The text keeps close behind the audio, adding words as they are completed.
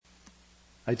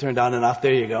I turned on and off.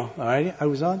 There you go. All right. I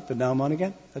was on, but now I'm on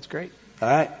again. That's great. All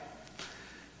right.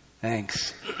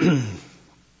 Thanks.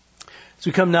 As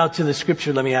we come now to the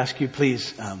scripture, let me ask you,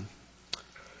 please,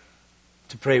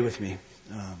 to pray with me.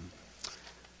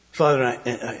 Father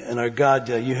and our God,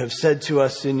 you have said to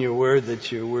us in your word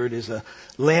that your word is a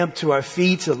lamp to our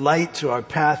feet, a light to our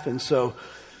path. And so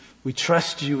we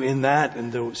trust you in that.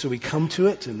 And so we come to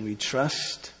it and we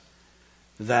trust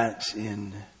that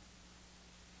in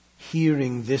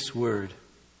hearing this word,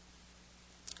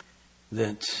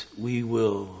 that we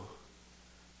will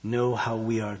know how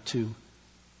we are to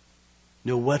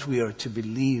know what we are to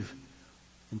believe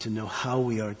and to know how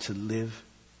we are to live.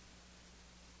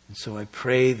 And so I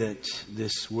pray that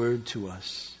this word to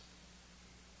us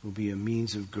will be a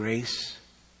means of grace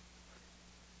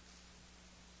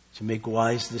to make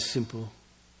wise the simple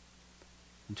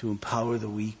and to empower the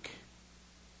weak,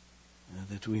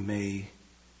 that we may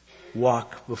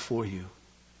walk before you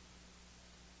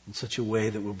in such a way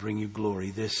that will bring you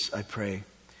glory. This I pray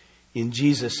in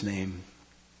Jesus' name.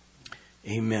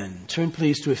 Amen. Turn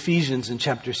please to Ephesians in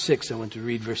chapter 6. I want to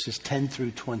read verses 10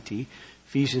 through 20.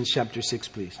 Ephesians chapter 6,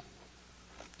 please.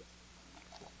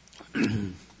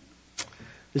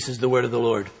 This is the word of the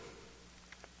Lord.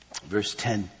 Verse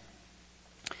 10.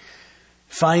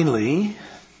 Finally,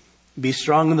 be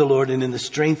strong in the Lord and in the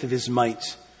strength of his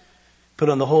might. Put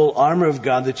on the whole armor of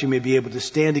God that you may be able to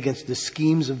stand against the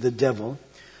schemes of the devil.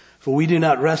 For we do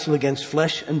not wrestle against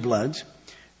flesh and blood,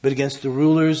 but against the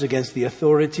rulers, against the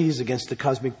authorities, against the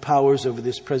cosmic powers over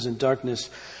this present darkness,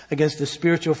 against the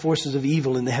spiritual forces of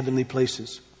evil in the heavenly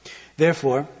places.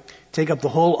 Therefore, take up the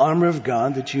whole armor of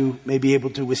God that you may be able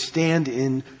to withstand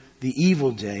in the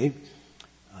evil day,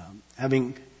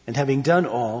 having done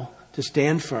all, to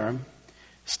stand firm.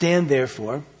 Stand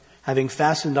therefore, having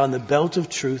fastened on the belt of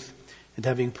truth, and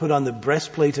having put on the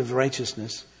breastplate of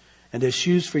righteousness, and as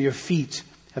shoes for your feet,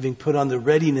 having put on the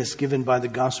readiness given by the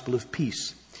gospel of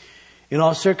peace. In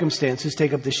all circumstances,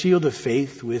 take up the shield of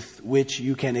faith with which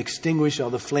you can extinguish all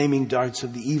the flaming darts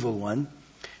of the evil one,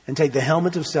 and take the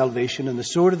helmet of salvation and the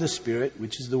sword of the Spirit,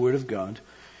 which is the word of God,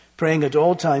 praying at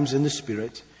all times in the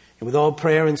Spirit, and with all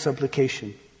prayer and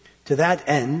supplication. To that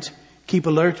end, keep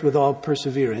alert with all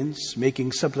perseverance,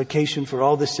 making supplication for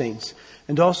all the saints,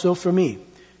 and also for me,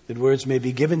 that words may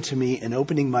be given to me in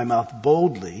opening my mouth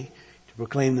boldly to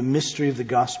proclaim the mystery of the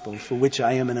gospel, for which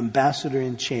I am an ambassador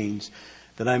in chains,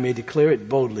 that I may declare it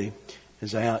boldly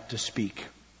as I ought to speak.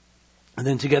 And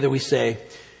then together we say,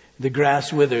 the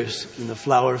grass withers and the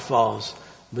flower falls,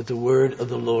 but the word of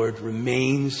the Lord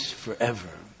remains forever.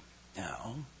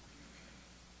 Now,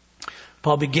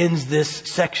 Paul begins this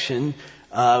section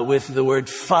with the word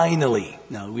finally.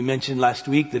 Now, we mentioned last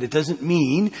week that it doesn't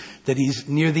mean that he's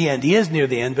near the end. He is near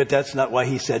the end, but that's not why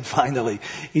he said finally.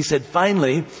 He said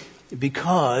finally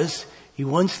because he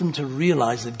wants them to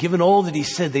realize that given all that he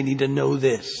said, they need to know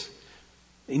this.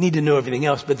 They need to know everything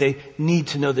else, but they need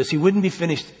to know this. He wouldn't be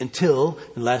finished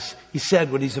unless he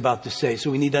said what he's about to say. So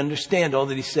we need to understand all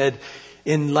that he said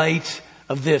in light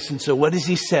of this. And so what has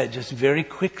he said? Just very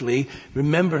quickly,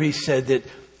 remember he said that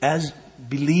as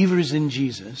believers in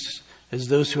Jesus, as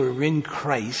those who are in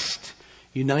Christ,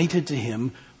 united to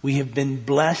him, we have been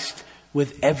blessed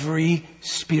with every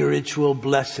spiritual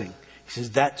blessing. He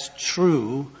says that's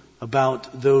true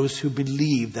about those who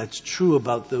believe. That's true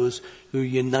about those who are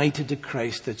united to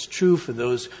Christ. That's true for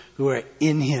those who are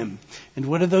in him. And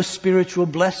what are those spiritual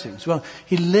blessings? Well,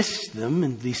 he lists them,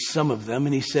 at least some of them,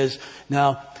 and he says,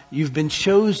 now, you've been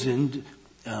chosen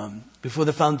before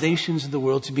the foundations of the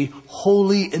world to be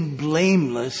holy and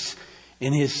blameless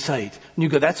in his sight. And you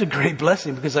go, that's a great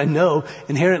blessing, because I know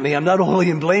inherently I'm not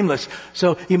holy and blameless.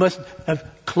 So he must have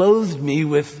clothed me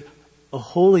with a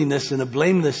holiness and a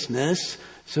blamelessness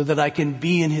so that I can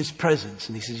be in his presence.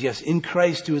 And he says, yes, in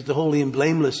Christ, who is the holy and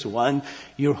blameless one,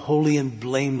 you're holy and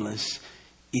blameless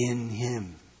in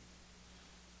him.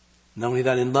 Not only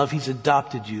that, in love, he's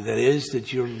adopted you. That is,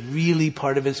 that you're really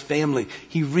part of his family.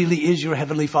 He really is your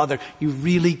heavenly Father. You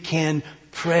really can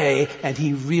pray, and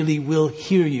he really will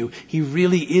hear you. He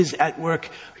really is at work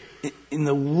in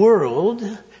the world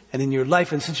and in your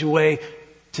life in such a way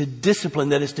to discipline,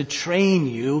 that is, to train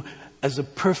you as a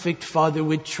perfect father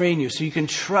would train you. So you can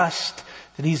trust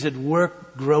that he's at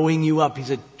work growing you up.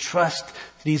 Trust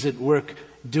that he's at work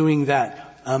doing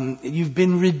that. You've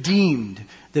been redeemed.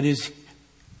 That is,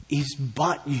 he's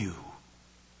bought you.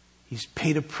 He's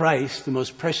paid a price, the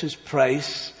most precious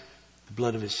price, the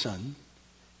blood of his son.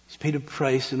 He's paid a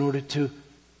price in order to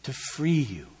free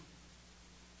you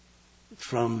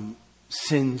from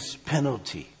sin's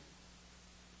penalty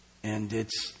and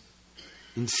its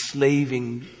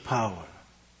enslaving power.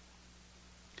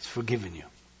 It's forgiven you.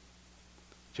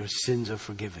 Your sins are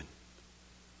forgiven.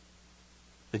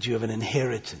 That you have an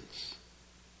inheritance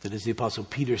that, as the Apostle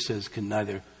Peter says, can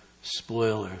neither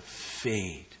spoil or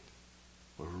fade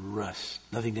or rust.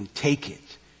 Nothing can take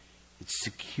it. It's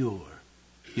secure.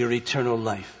 Your eternal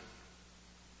life.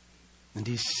 And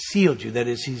He's sealed you. That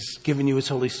is, He's given you His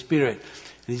Holy Spirit.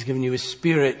 And He's given you His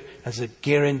Spirit as a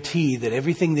guarantee that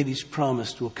everything that He's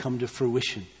promised will come to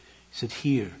fruition. He said,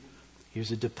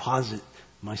 here's a deposit,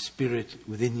 my Spirit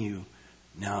within you.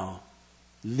 Now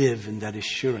live in that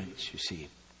assurance, you see.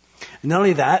 And not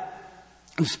only that,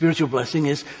 the spiritual blessing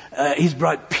is He's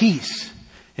brought peace.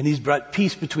 And He's brought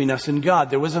peace between us and God.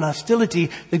 There was an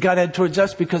hostility that God had towards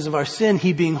us because of our sin.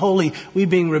 He being holy, we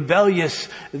being rebellious.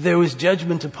 There was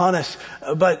judgment upon us.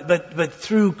 But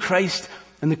through Christ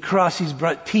and the cross, He's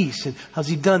brought peace. And how's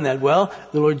He done that? Well,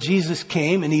 the Lord Jesus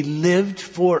came and He lived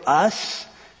for us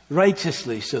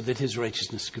righteously so that His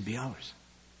righteousness could be ours.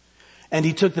 And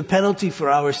He took the penalty for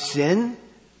our sin.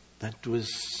 That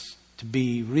was to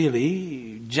be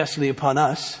really justly upon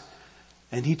us.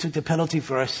 And He took the penalty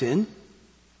for our sin.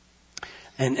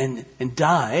 And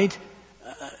died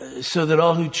so that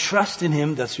all who trust in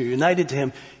Him, thus are united to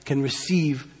Him, can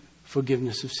receive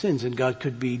forgiveness of sins. And God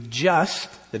could be just,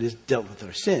 that is, dealt with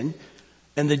our sin,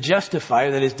 and the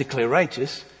justifier, that is, declare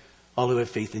righteous, all who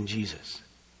have faith in Jesus.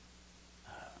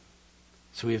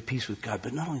 So we have peace with God.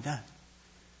 But not only that,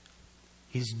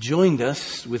 He's joined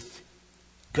us with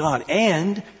God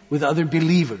and with other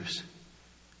believers.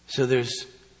 So there's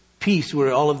peace.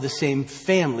 We're all of the same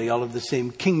family, all of the same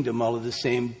kingdom, all of the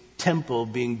same temple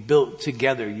being built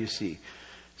together, you see.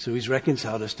 So He's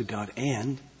reconciled us to God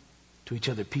and to each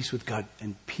other. Peace with God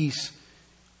and peace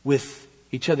with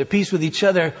each other. Peace with each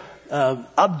other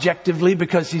objectively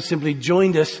because He's simply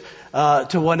joined us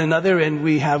to one another and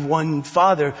we have one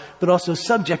Father, but also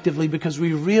subjectively because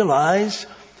we realize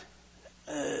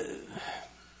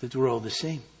that we're all the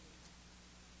same.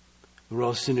 We're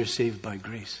all sinners saved by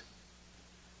grace.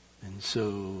 And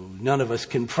so none of us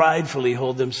can pridefully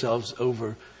hold themselves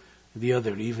over the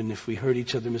other. Even if we hurt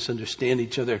each other, misunderstand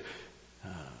each other,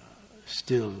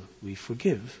 still we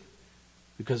forgive.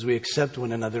 Because we accept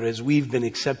one another as we've been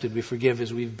accepted. We forgive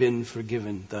as we've been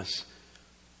forgiven. Thus,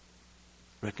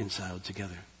 reconciled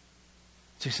together.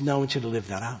 So He said, now I want you to live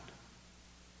that out.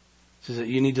 He says that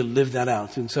you need to live that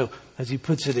out. And so, as He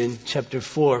puts it in chapter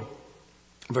 4,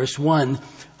 Verse 1,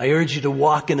 I urge you to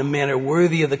walk in a manner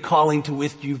worthy of the calling to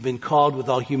which you've been called, with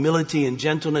all humility and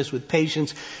gentleness, with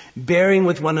patience, bearing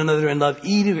with one another in love,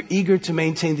 eager to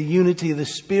maintain the unity of the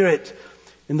Spirit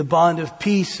in the bond of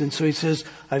peace. And so he says,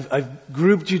 I've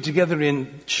grouped you together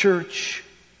in church,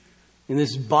 in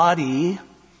this body,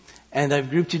 and I've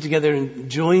grouped you together and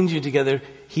joined you together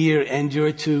here, and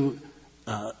you're to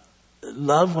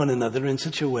love one another in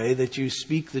such a way that you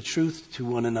speak the truth to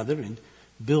one another and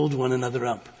build one another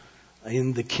up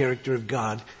in the character of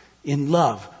God in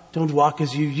love. Don't walk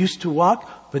as you used to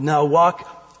walk, but now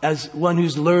walk as one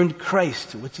who's learned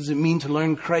Christ. What does it mean to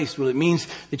learn Christ? Well, it means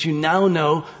that you now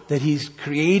know that He's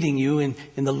creating you in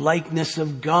the likeness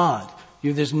of God.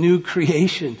 You're this new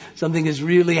creation. Something has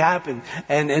really happened.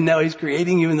 And now He's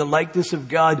creating you in the likeness of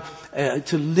God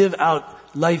to live out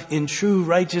life in true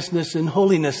righteousness and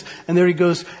holiness. And there he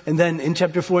goes, and then in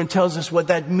chapter 4 and tells us what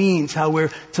that means, how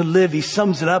we're to live. He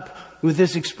sums it up with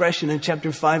this expression in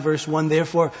chapter 5 verse 1,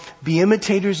 therefore be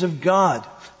imitators of God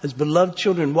as beloved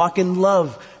children, walk in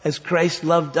love as Christ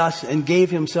loved us and gave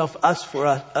Himself up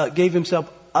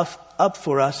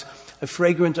for us, a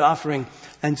fragrant offering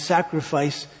and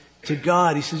sacrifice to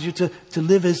God. He says you're to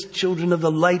live as children of the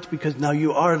light, because now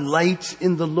you are light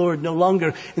in the Lord, no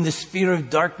longer in the sphere of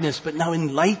darkness, but now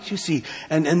in light, you see.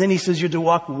 And then he says you're to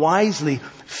walk wisely,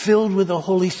 filled with the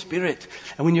Holy Spirit.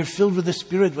 And when you're filled with the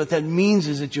Spirit, what that means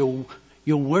is that you'll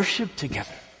worship together.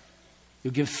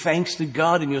 You'll give thanks to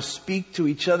God and you'll speak to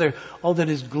each other all that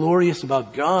is glorious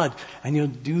about God. And you'll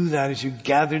do that as you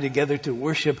gather together to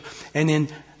worship. And in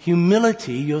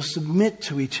humility, you'll submit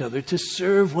to each other to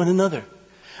serve one another.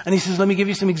 And he says, let me give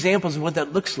you some examples of what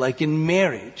that looks like in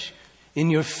marriage, in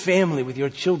your family, with your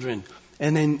children,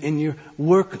 and in your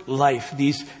work life.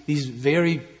 These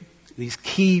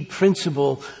key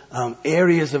principal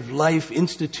areas of life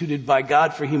instituted by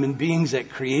God for human beings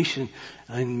at creation,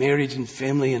 in marriage and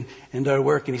family and our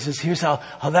work. And he says, here's how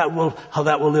that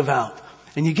will live out.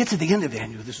 And you get to the end of it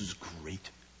and you go, this is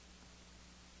great.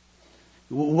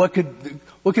 What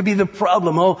could be the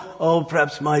problem? Oh,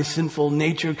 perhaps my sinful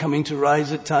nature coming to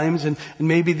rise at times, and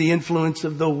maybe the influence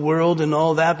of the world and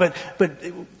all that. But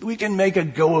we can make a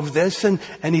go of this. And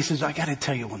he says, I got to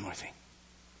tell you one more thing.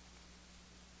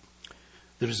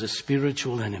 There's a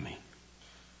spiritual enemy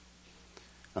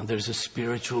Now, there's a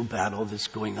spiritual battle that's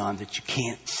going on that you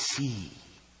can't see.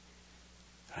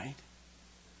 Right?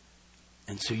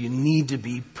 And so you need to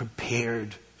be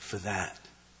prepared for that.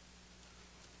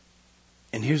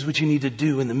 And here's what you need to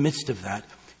do in the midst of that.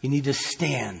 You need to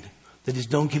stand. That is,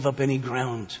 don't give up any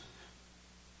ground.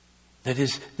 That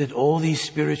is, that all these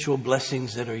spiritual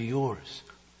blessings that are yours,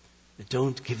 that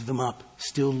don't give them up.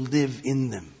 Still live in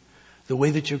them. The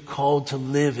way that you're called to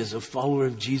live as a follower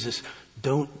of Jesus,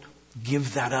 don't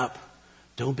give that up.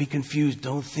 Don't be confused.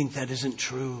 Don't think that isn't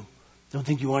true. Don't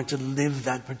think you aren't to live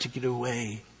that particular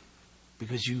way.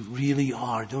 Because you really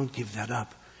are. Don't give that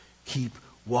up. Keep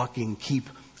walking. Keep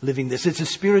living this. It's a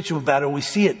spiritual battle. We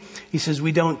see it. He says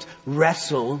we don't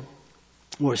wrestle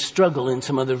or struggle in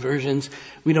some other versions.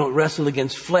 We don't wrestle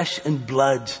against flesh and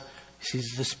blood. See,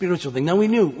 it's a spiritual thing. Now we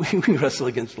knew we wrestle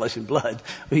against flesh and blood.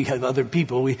 We have other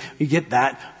people. We get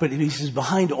that. But he says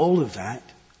behind all of that,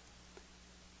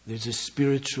 there's a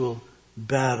spiritual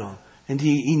battle. And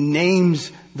he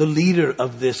names the leader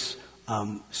of this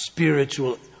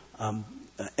spiritual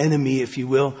enemy, if you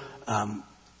will,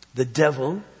 the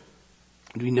devil.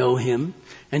 We know him.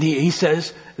 And he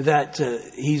says that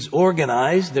he's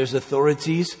organized. There's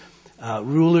authorities,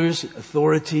 rulers,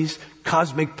 authorities,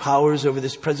 cosmic powers over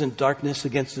this present darkness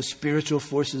against the spiritual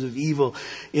forces of evil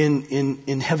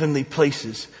in heavenly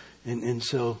places. And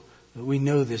so we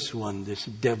know this one, this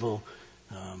devil,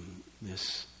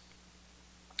 this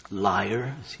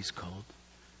liar, as he's called,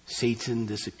 Satan,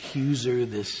 this accuser,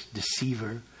 this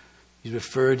deceiver. He's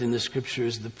referred in the scripture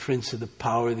as the prince of the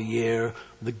power of the air,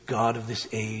 the god of this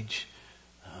age,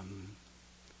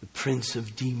 the prince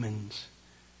of demons.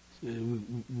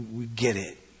 We get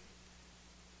it.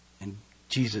 And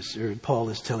Paul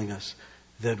is telling us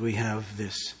that we have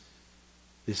this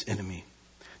enemy.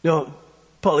 No,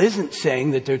 Paul isn't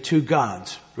saying that there are two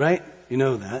gods, right? You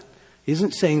know that. He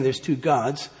isn't saying there's two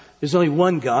gods. There's only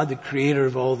one God, the creator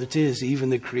of all that is,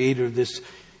 even the creator of this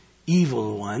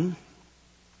evil one.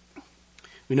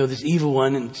 We know this evil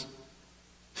one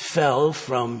fell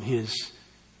from his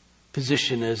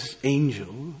position as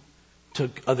angel,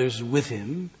 took others with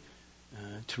him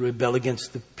to rebel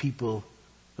against the people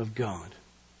of God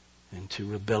and to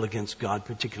rebel against God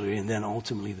particularly, and then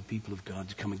ultimately the people of God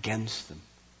to come against them.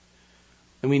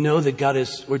 And we know that God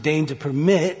has ordained to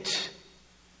permit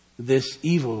this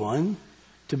evil one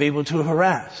to be able to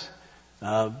harass.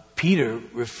 Peter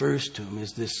refers to him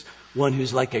as this one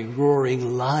who's like a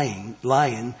roaring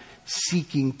lion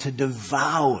seeking to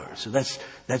devour. So that's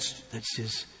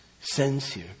his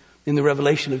sense here. In the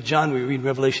Revelation of John, we read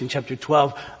Revelation chapter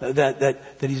 12, that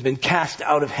he's been cast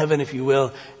out of heaven, if you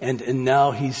will, and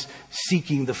now he's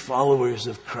seeking the followers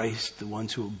of Christ, the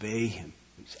ones who obey him.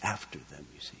 He's after them,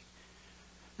 you see.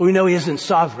 But we know he isn't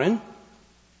sovereign.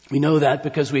 We know that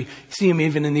because we see him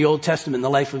even in the Old Testament, in the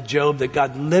life of Job, that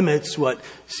God limits what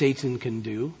Satan can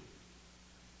do.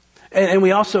 And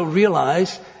we also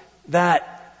realize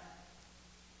that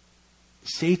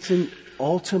Satan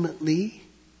ultimately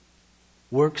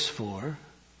works for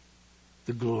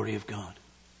the glory of God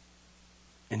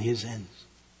and his ends.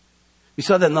 We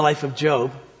saw that in the life of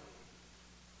Job.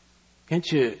 Can't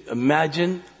you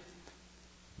imagine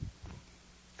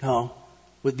how,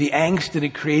 with the angst that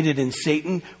it created in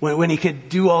Satan, when he could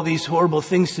do all these horrible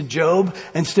things to Job,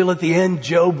 and still at the end,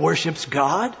 Job worships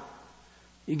God?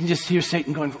 You can just hear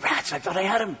Satan going, "Rats, I thought I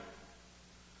had him."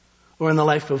 Or in the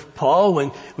life of Paul,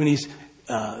 when he's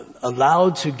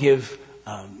allowed to give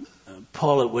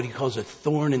Paul what he calls a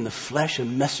thorn in the flesh, a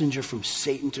messenger from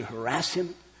Satan to harass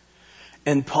him.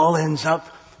 And Paul ends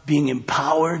up being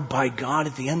empowered by God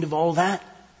at the end of all that.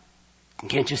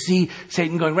 Can't you see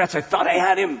Satan going, "Rats, I thought I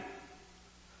had him."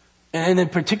 And then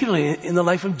particularly in the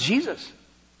life of Jesus,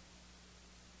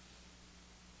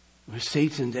 where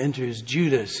Satan enters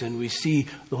Judas, and we see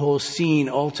the whole scene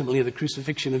ultimately of the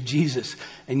crucifixion of Jesus.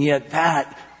 And yet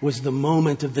that was the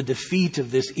moment of the defeat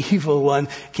of this evil one.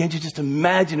 Can't you just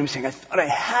imagine him saying, "I thought I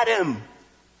had him"?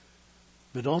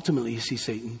 But ultimately you see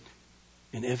Satan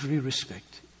in every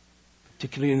respect,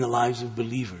 particularly in the lives of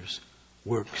believers,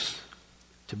 works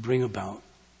to bring about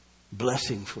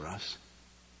blessing for us,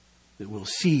 that we'll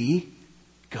see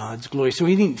God's glory. So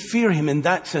we needn't fear him in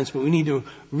that sense, but we need to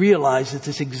realize that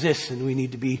this exists, and we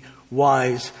need to be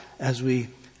wise as we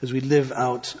live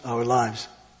out our lives.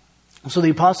 So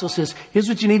the apostle says, here's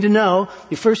what you need to know.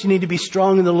 First, you need to be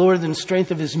strong in the Lord and the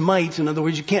strength of his might. In other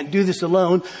words, you can't do this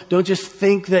alone. Don't just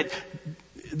think that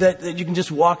you can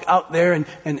just walk out there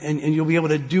and you'll be able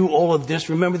to do all of this.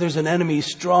 Remember, there's an enemy.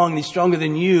 He's strong, and he's stronger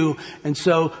than you. And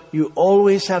so you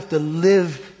always have to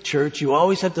live, church. You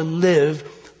always have to live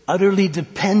utterly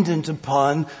dependent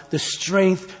upon the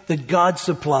strength that God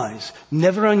supplies.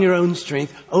 Never on your own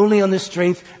strength, only on the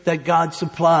strength that God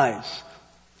supplies.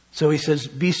 So he says,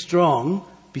 be strong,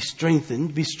 be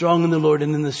strengthened, be strong in the Lord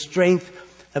and in the strength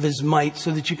of his might,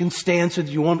 so that you can stand, so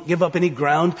that you won't give up any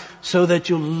ground, so that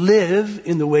you'll live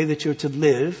in the way that you're to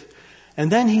live.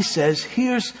 And then he says,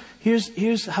 here's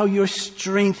how you're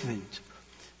strengthened.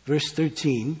 Verse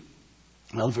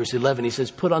 11, he says,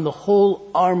 put on the whole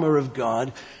armor of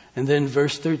God. And then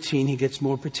verse 13, he gets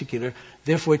more particular.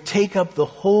 Therefore, take up the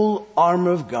whole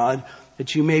armor of God,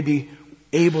 that you may be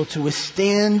able to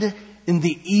withstand in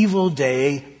the evil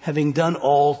day, having done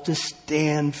all to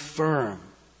stand firm.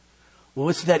 Well,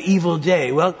 what's that evil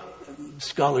day? Well,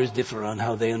 scholars differ on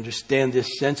how they understand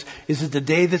this sense. Is it the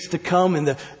day that's to come in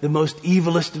the most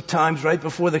evilest of times, right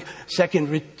before the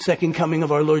second coming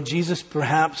of our Lord Jesus?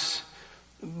 Perhaps.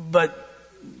 But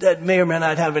that may or may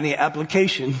not have any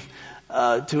application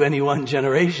to any one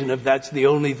generation, if that's the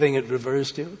only thing it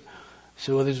refers to.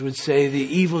 So others would say the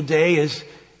evil day is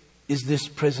this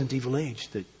present evil age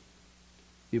that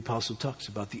the apostle talks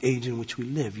about, the age in which we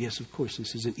live. Yes, of course,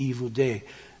 this is an evil day.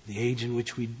 The age in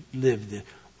which we live,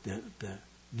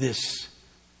 this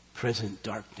present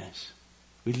darkness.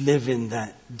 We live in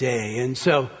that day. And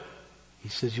so, he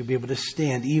says you'll be able to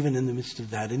stand even in the midst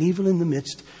of that. And even in the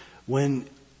midst when,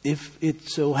 if it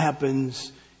so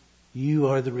happens, you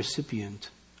are the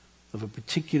recipient of a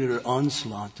particular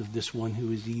onslaught of this one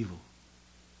who is evil.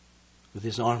 With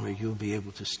his armor, you'll be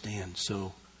able to stand.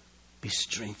 So, be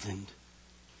strengthened.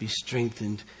 Be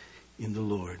strengthened in the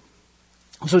Lord.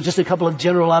 So just a couple of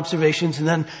general observations, and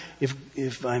then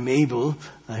if I'm able,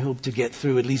 I hope to get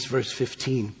through at least verse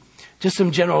 15. Just some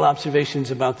general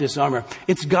observations about this armor.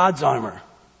 It's God's armor.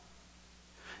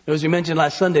 Now, as we mentioned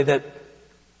last Sunday, that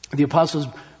the apostle's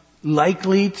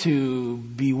likely to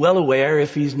be well aware,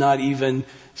 if he's not even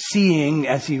seeing,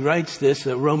 as he writes this,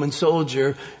 a Roman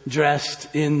soldier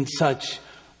dressed in such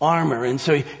armor. And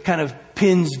so he kind of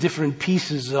pins different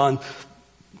pieces on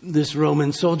this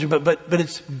Roman soldier, but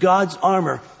it's God's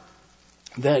armor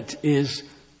that is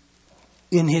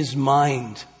in his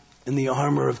mind, in the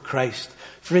armor of Christ.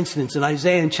 For instance, in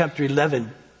Isaiah in chapter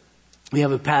 11, we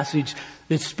have a passage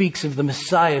that speaks of the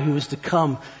Messiah who is to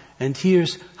come, and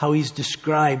here's how he's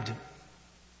described.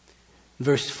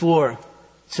 Verse 4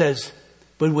 says,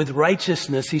 but with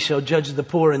righteousness he shall judge the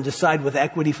poor and decide with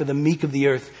equity for the meek of the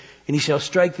earth. And he shall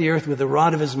strike the earth with the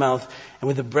rod of his mouth, and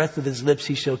with the breath of his lips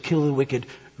he shall kill the wicked.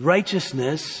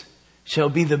 Righteousness shall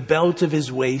be the belt of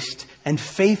his waist, and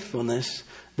faithfulness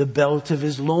the belt of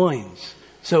his loins.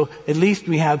 So at least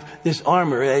we have this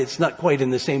armor. It's not quite in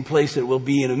the same place it will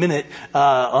be in a minute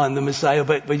on the Messiah,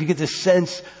 but you get the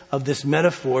sense of this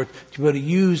metaphor to be able to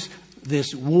use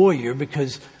this warrior,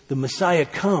 because the Messiah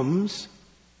comes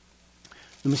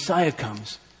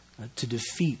to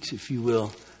defeat, if you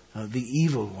will, the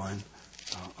evil one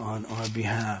on our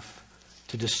behalf,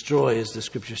 to destroy, as the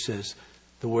scripture says,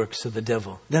 the works of the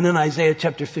devil. Then in Isaiah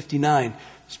chapter 59,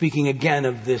 speaking again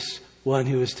of this one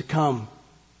who is to come,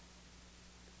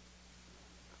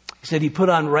 he said he put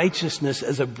on righteousness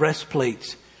as a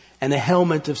breastplate and a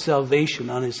helmet of salvation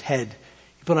on his head.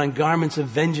 He put on garments of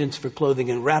vengeance for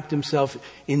clothing and wrapped himself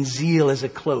in zeal as a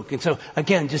cloak. And so,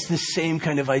 again, just this same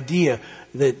kind of idea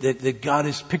that God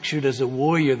is pictured as a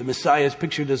warrior. The Messiah is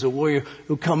pictured as a warrior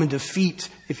who come and defeat,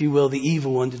 if you will, the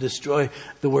evil one, to destroy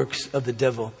the works of the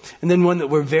devil. And then one that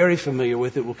we're very familiar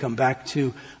with, that we'll come back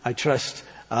to, I trust,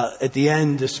 at the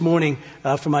end this morning,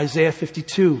 from Isaiah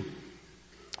 52,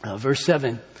 verse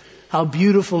 7. How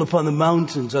beautiful upon the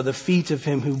mountains are the feet of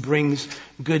him who brings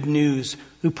good news,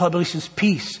 who publishes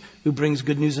peace, who brings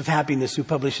good news of happiness, who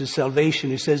publishes salvation,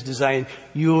 who says to Zion,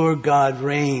 your God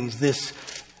reigns.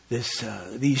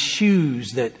 These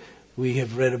shoes that we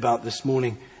have read about this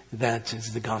morning, that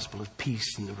is the gospel of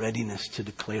peace and the readiness to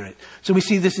declare it. So we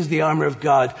see this is the armor of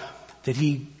God that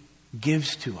he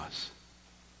gives to us,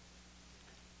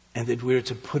 and that we're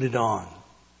to put it on.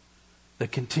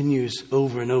 That continues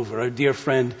over and over. Our dear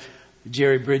friend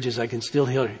Jerry Bridges, I can still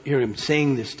hear him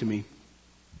saying this to me.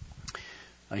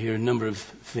 I hear a number of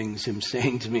things him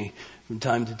saying to me from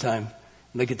time to time.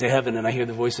 When I get to heaven and I hear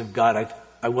the voice of God,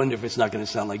 I wonder if it's not going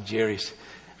to sound like Jerry's.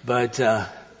 But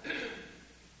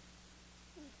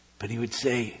he would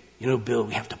say, Bill,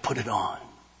 we have to put it on.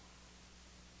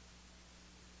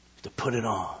 We have to put it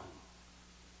on.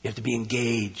 You have to be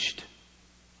engaged.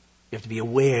 You have to be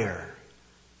aware.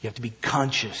 You have to be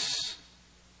conscious.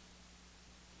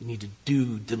 You need to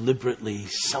do deliberately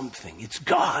something. It's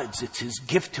God's. It's his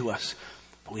gift to us.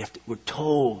 But we're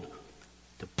told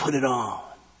to put it on.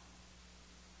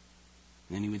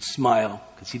 And then he would smile,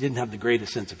 because he didn't have the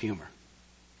greatest sense of humor.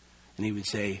 And he would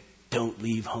say, don't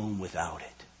leave home without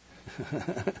it.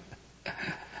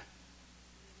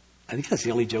 I think that's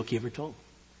the only joke he ever told.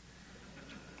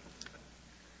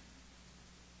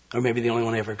 Or maybe the only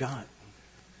one I ever got.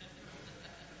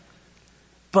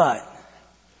 But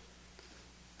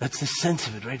that's the sense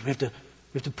of it, right? We have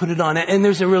to put it on. And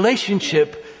there's a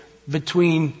relationship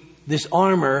between this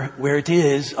armor, where it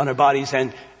is on our bodies,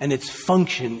 and its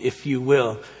function, if you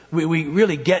will. We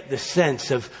really get the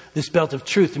sense of this belt of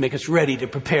truth to make us ready, to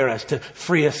prepare us, to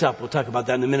free us up. We'll talk about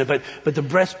that in a minute. But the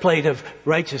breastplate of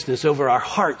righteousness over our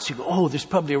hearts, you go, oh, there's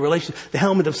probably a relation. The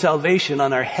helmet of salvation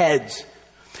on our heads.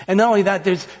 And not only that,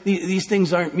 these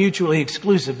things aren't mutually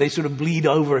exclusive. They sort of bleed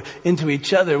over into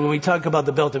each other. When we talk about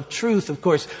the belt of truth, of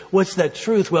course, what's that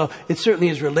truth? Well, it certainly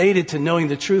is related to knowing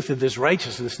the truth of this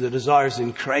righteousness that is ours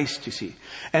in Christ, you see.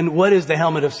 And what is the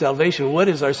helmet of salvation? What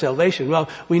is our salvation? Well,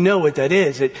 we know what that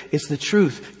is. It's the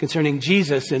truth concerning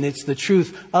Jesus, and it's the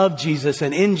truth of Jesus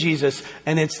and in Jesus,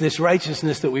 and it's this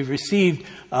righteousness that we've received,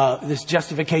 this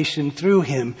justification through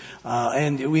Him.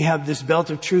 And we have this belt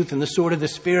of truth and the sword of the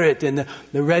Spirit and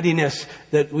the readiness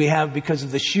that we have because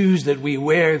of the shoes that we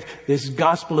wear, this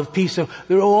gospel of peace. So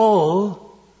they're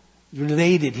all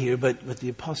related here, but the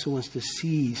apostle wants to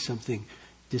see something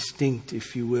distinct,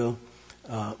 if you will,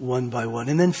 one by one.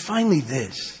 And then finally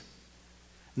this.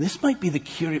 And this might be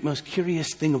the most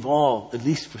curious thing of all, at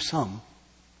least for some,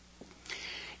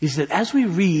 is that as we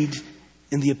read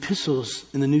in the epistles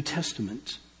in the New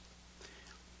Testament,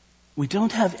 we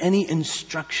don't have any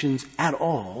instructions at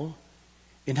all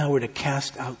in how we're to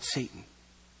cast out Satan.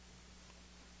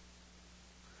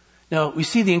 Now, we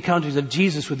see the encounters of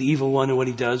Jesus with the evil one and what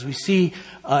he does. We see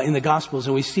in the Gospels,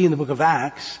 and we see in the book of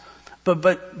Acts.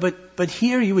 But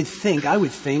here you would think, I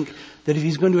would think, that if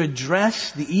he's going to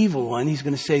address the evil one, he's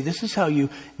going to say, this is how you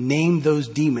name those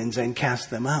demons and cast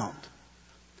them out.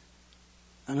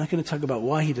 I'm not going to talk about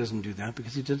why he doesn't do that,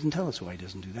 because he doesn't tell us why he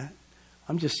doesn't do that.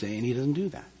 I'm just saying he doesn't do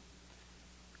that.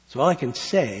 So all I can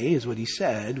say is what he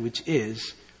said, which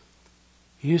is,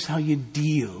 here's how you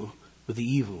deal with the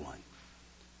evil one.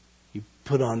 You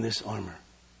put on this armor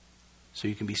so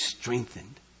you can be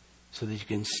strengthened, so that you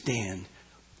can stand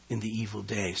in the evil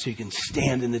day, so you can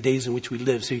stand in the days in which we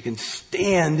live, so you can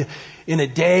stand in a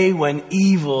day when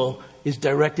evil is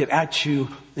directed at you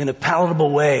in a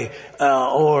palatable way,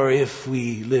 or if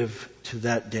we live to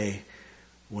that day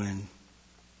when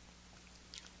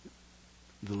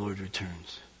the Lord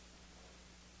returns.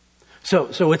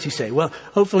 So what's he say? Well,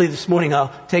 hopefully this morning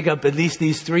I'll take up at least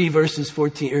these 2 verses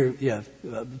 14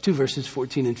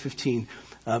 and 15,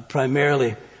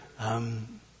 primarily.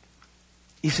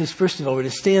 He says, first of all, we're to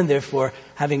stand therefore,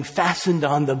 having fastened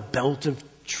on the belt of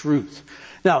truth.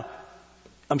 Now,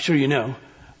 I'm sure you know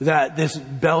that this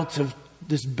belt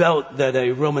that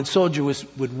a Roman soldier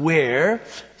would wear,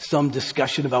 some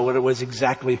discussion about what it was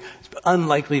exactly. It's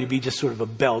unlikely to be just sort of a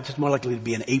belt. It's more likely to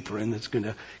be an apron that's going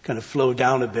to kind of flow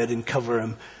down a bit and cover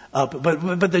him up.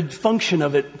 But the function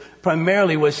of it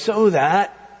primarily was so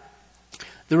that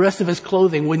the rest of his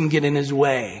clothing wouldn't get in his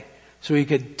way. So he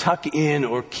could tuck in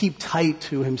or keep tight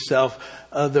to himself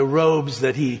the robes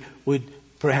that he would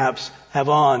perhaps have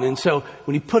on. And so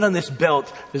when he put on this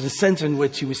belt, there's a sense in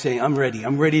which he was saying, I'm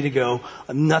ready to go.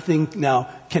 Nothing now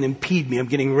can impede me. I'm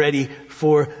getting ready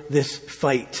for this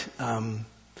fight. I'm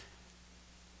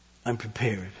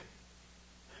prepared.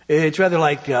 It's rather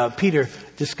like Peter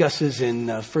discusses in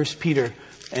 1 Peter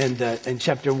and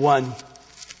chapter 1.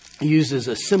 He uses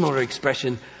a similar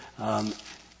expression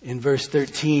in verse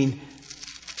 13.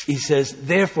 He says,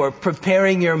 therefore,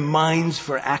 preparing your minds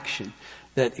for action.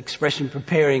 That expression,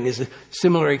 preparing, is a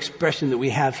similar expression that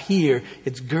we have here.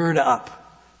 It's gird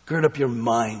up. Gird up your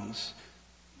minds.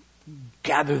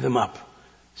 Gather them up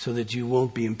so that you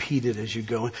won't be impeded as you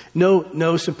go.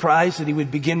 No surprise that he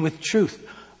would begin with truth.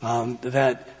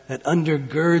 That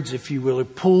undergirds, if you will, or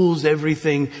pulls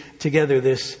everything together,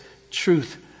 this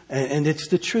truth. And it's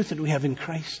the truth that we have in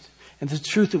Christ. And the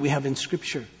truth that we have in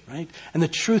Scripture, right? And the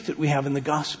truth that we have in the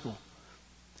gospel.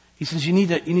 He says you need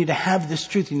to have this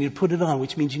truth. You need to put it on,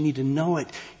 which means you need to know it.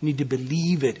 You need to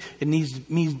believe it. It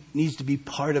needs to be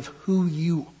part of who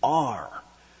you are.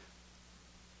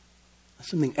 Not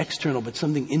something external, but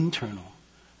something internal.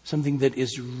 Something that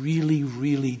is really,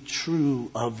 really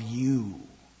true of you.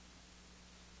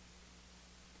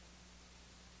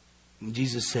 And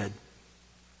Jesus said,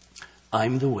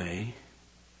 I'm the way,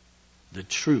 the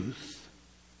truth,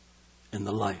 and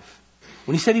the life.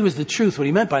 When he said he was the truth, what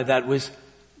he meant by that was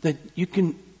that you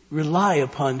can rely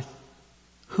upon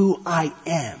who I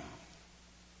am.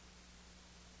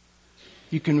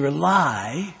 You can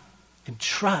rely and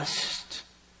trust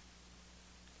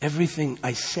everything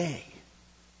I say.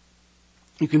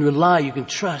 You can rely, you can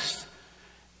trust.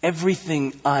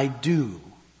 Everything I do,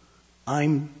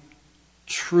 I'm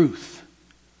truth.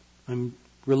 I'm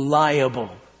reliable.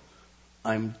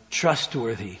 I'm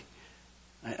trustworthy.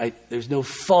 There's no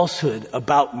falsehood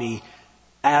about me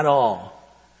at all.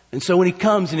 And so when he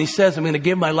comes and he says, I'm going to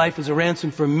give my life as a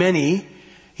ransom for many,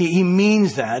 he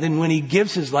means that. And when he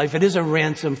gives his life, it is a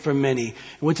ransom for many.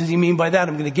 And what does he mean by that?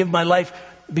 I'm going to give my life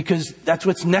because that's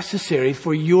what's necessary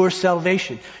for your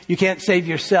salvation. You can't save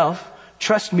yourself.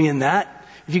 Trust me in that.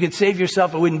 If you could save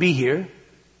yourself, I wouldn't be here.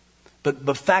 But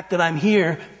the fact that I'm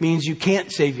here means you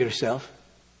can't save yourself.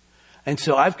 And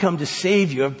so I've come to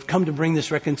save you. I've come to bring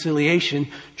this reconciliation.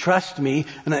 Trust me.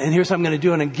 And here's what I'm going to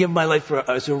do. And I give my life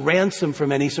as a ransom for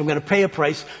many. So I'm going to pay a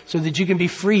price so that you can be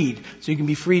freed. So you can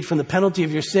be freed from the penalty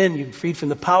of your sin. You can be freed from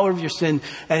the power of your sin.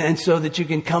 And so that you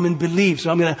can come and believe. So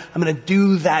I'm going to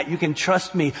do that. You can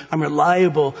trust me. I'm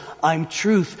reliable. I'm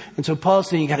truth. And so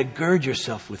Paul's saying you got to gird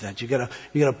yourself with that. You got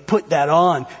to put that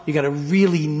on. You got to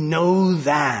really know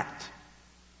that.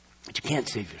 But you can't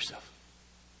save yourself.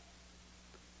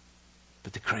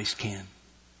 But the Christ can.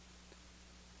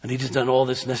 And he has done all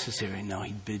that's necessary. Now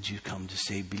he bids you come to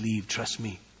say, believe, trust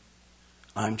me.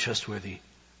 I'm trustworthy.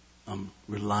 I'm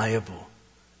reliable.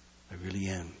 I really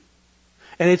am.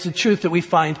 And it's a truth that we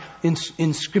find in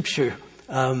Scripture.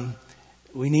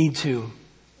 We need to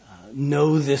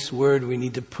know this word. We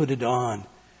need to put it on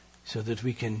so that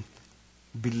we can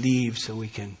believe, so we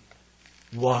can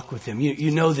walk with him.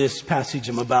 You know this passage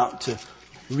I'm about to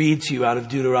read to you out of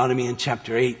Deuteronomy in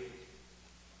chapter 8.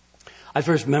 I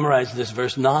first memorized this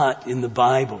verse not in the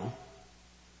Bible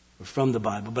or from the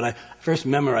Bible, but I first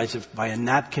memorized it by a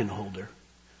napkin holder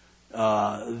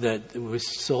that was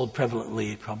sold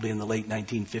prevalently probably in the late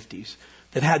 1950s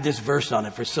that had this verse on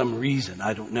it for some reason.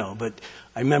 I don't know, but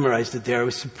I memorized it there. I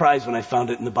was surprised when I found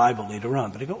it in the Bible later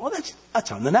on. But I go, well,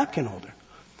 that's on the napkin holder.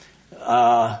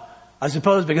 I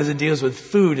suppose because it deals with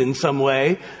food in some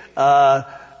way,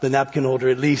 the napkin holder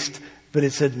at least. But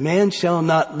it said, man shall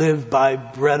not live by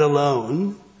bread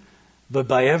alone, but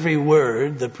by every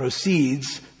word that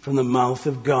proceeds from the mouth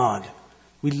of God.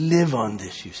 We live on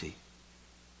this, you see.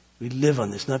 We live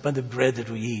on this, not by the bread that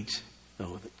we eat,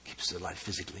 no, that keeps us alive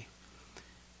physically,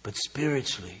 but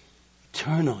spiritually,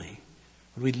 eternally.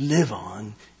 What we live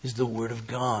on is the Word of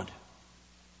God.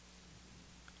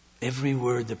 Every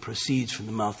word that proceeds from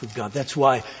the mouth of God. That's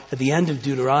why at the end of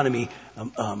Deuteronomy,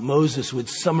 Moses would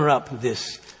sum up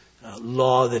this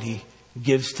law that he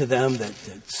gives to them that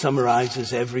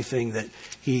summarizes everything that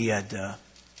he had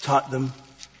taught them,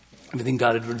 everything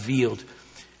God had revealed.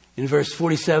 In verse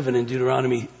 47 in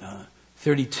Deuteronomy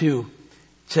 32,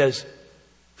 it says,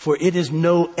 for it is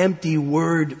no empty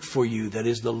word for you, that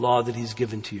is the law that he's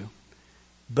given to you,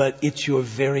 but it's your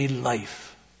very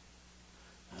life.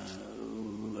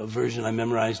 A version I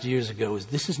memorized years ago is,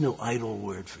 this is no idle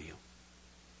word for you.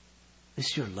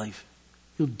 This is your life.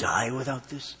 You'll die without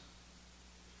this.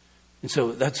 And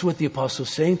so that's what the apostle's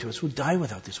saying to us. We'll die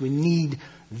without this. We need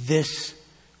this.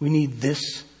 We need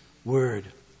this word.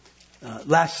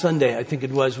 Last Sunday, I think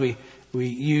it was, we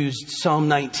used Psalm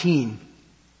 19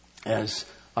 as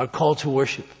our call to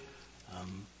worship.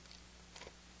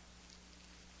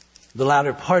 The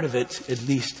latter part of it, at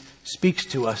least, speaks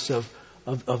to us of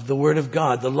the Word of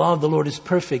God. The law of the Lord is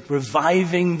perfect,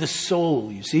 reviving the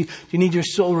soul. You see, if you need your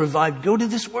soul revived, go to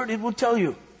this Word. It will tell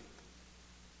you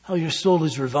how your soul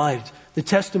is revived. The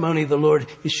testimony of the Lord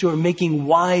is sure, making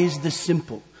wise the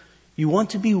simple. You want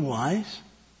to be wise?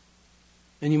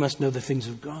 Then you must know the things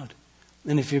of God.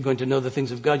 And if you're going to know the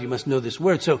things of God, you must know this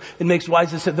word. So it makes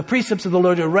wise. It said, the precepts of the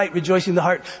Lord are right, rejoicing the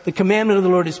heart. The commandment of the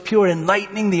Lord is pure,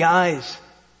 enlightening the eyes.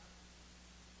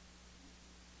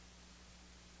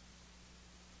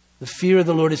 The fear of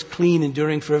the Lord is clean,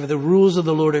 enduring forever. The rules of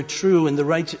the Lord are true and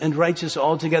righteous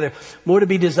altogether. More to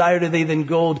be desired are they than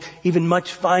gold, even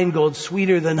much fine gold,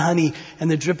 sweeter than honey,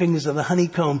 and the drippings of the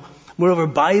honeycomb. Moreover,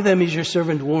 by them is your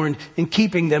servant warned. In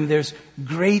keeping them, there's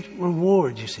great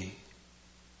reward, you see.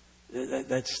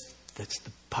 That's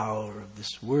the power of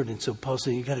this word. And so Paul's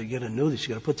saying, you got to know this. You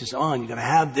got to put this on. You got to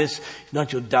have this. If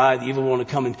not, you'll die. The evil one will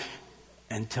come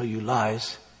and tell you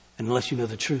lies. And unless you know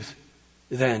the truth,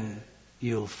 then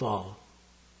you'll fall.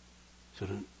 So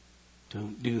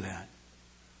don't do that.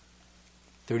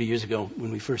 30 years ago,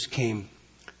 when we first came,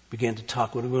 began to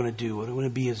talk, what do we want to do? What do we want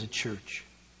to be as a church?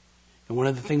 And one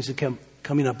of the things that kept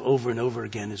coming up over and over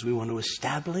again is we want to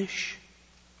establish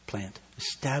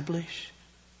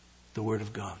the Word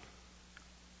of God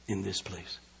in this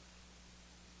place.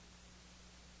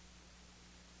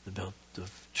 The belt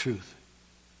of truth.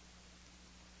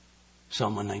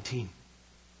 Psalm 119.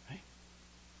 Right?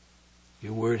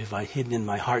 Your word have I hidden in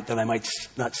my heart that I might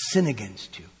not sin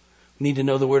against you. We need to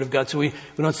know the word of God so we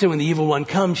don't sin when the evil one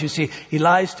comes. You see, he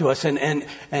lies to us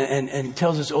and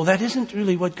tells us, oh, that isn't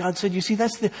really what God said. You see,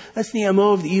 that's the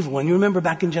MO of the evil one. You remember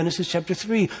back in Genesis chapter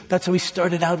 3, that's how he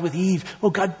started out with Eve. Oh,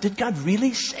 did God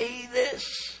really say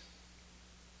this?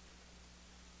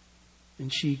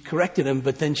 And she corrected him,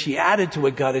 but then she added to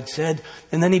what God had said.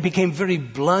 And then he became very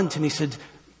blunt and he said,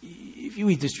 if you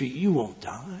eat this tree, you won't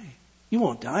die. You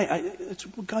won't die. That's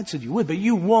what God said you would, but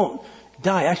you won't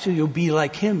die. Actually, you'll be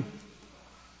like him,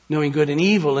 knowing good and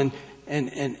evil. And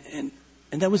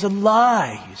that was a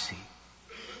lie, you see.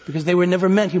 Because they were never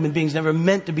meant, human beings never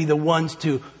meant to be the ones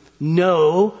to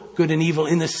know good and evil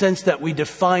in the sense that we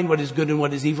define what is good and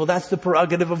what is evil. That's the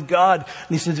prerogative of God. And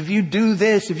he says, if you do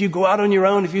this, if you go out on your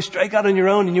own, if you strike out on your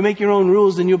own and you make your own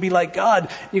rules, then you'll be like God.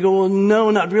 And you go, well,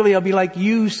 no, not really. I'll be like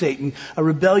you, Satan, a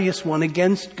rebellious one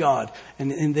against God.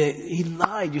 And he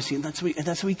lied, you see, and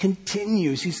that's how he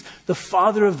continues. He's the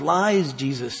father of lies,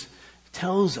 Jesus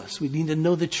tells us. We need to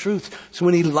know the truth. So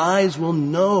when he lies, we'll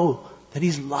know that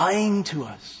he's lying to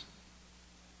us.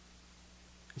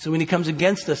 So when he comes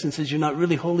against us and says, you're not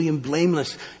really holy and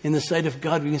blameless in the sight of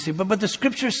God, we can say, but the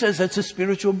scripture says that's a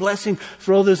spiritual blessing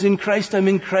for all those in Christ. I'm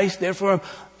in Christ, therefore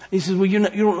he says, well, you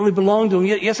don't really belong to him.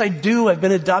 Yes, I do. I've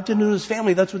been adopted into his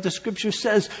family. That's what the scripture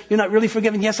says. You're not really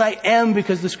forgiven. Yes, I am,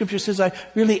 because the scripture says I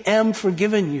really am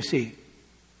forgiven, you see.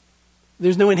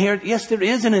 There's no inheritance. Yes, there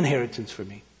is an inheritance for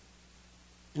me.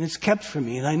 And it's kept for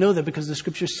me. And I know that because the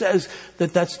scripture says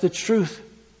that that's the truth.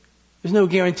 There's no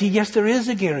guarantee. Yes, there is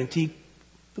a guarantee.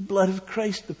 The blood of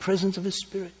Christ, the presence of his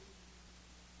Spirit.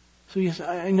 So yes,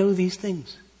 I know these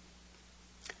things.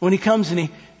 When he comes and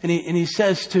he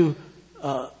says to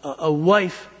a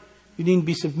wife, you needn't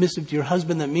be submissive to your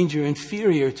husband, that means you're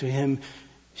inferior to him.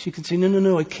 She can say,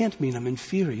 no, it can't mean I'm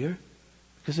inferior,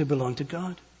 because I belong to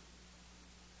God.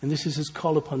 And this is his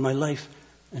call upon my life,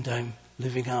 and I'm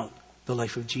living out the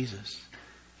life of Jesus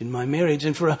in my marriage.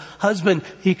 And for a husband,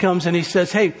 he comes and he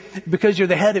says, hey, because you're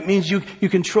the head, it means you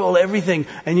control everything,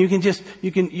 and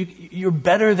you're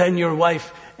better than your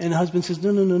wife. And the husband says,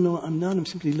 no, I'm not. I'm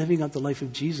simply living out the life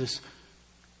of Jesus.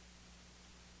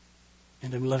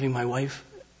 And I'm loving my wife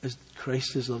as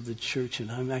Christ has loved the church,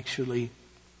 and I'm actually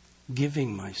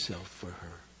giving myself for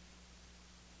her.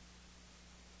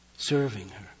 Serving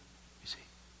her, you see.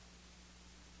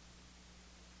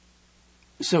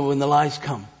 So when the lies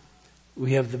come,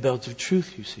 we have the belt of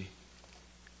truth, you see.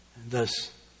 And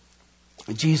thus,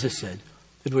 Jesus said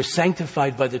that we're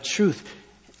sanctified by the truth.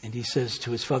 And he says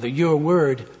to his Father, your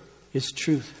word is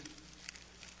truth.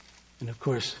 And of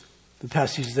course, the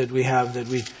passage that we have that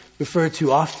we refer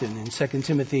to often in 2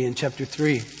 Timothy in chapter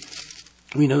 3,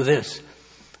 we know this,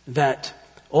 that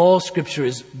all scripture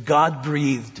is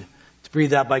God-breathed. It's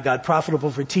breathed out by God,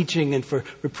 profitable for teaching and for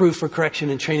reproof, for correction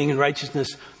and training in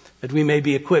righteousness, that we may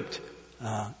be equipped,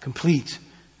 complete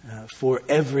for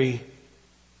every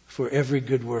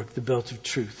good work. The belt of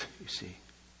truth, you see.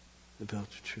 The belt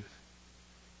of truth.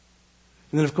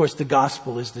 And then, of course, the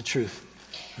gospel is the truth.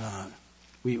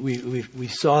 We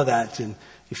saw that in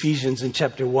Ephesians in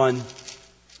chapter 1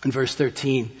 and verse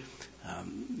 13.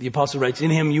 The apostle writes,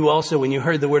 in him you also, when you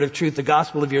heard the word of truth, the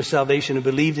gospel of your salvation, and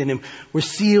believed in him, were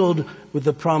sealed with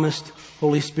the promised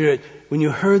Holy Spirit. When you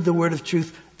heard the word of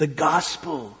truth, the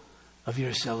gospel of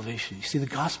your salvation. You see, the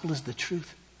gospel is the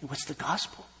truth. And what's the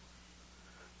gospel?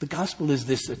 The gospel is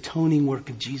this atoning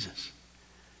work of Jesus.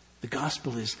 The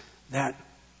gospel is that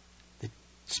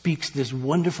speaks this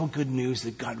wonderful good news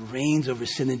that God reigns over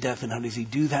sin and death. And how does he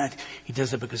do that? He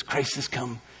does it because Christ has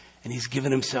come and he's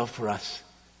given himself for us.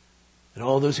 That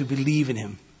all those who believe in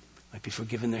him might be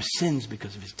forgiven their sins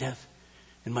because of his death,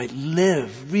 and might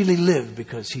live, really live,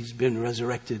 because he's been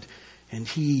resurrected and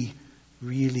he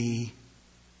really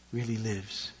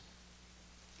lives.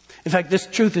 In fact, this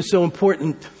truth is so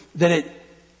important that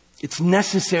it's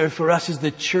necessary for us as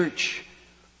the church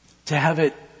to have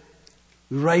it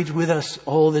right with us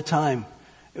all the time.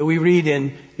 We read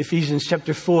in Ephesians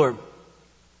chapter 4,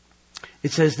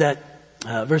 it says that,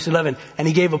 verse 11, and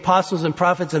he gave apostles and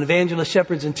prophets and evangelists,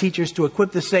 shepherds and teachers to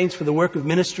equip the saints for the work of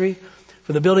ministry,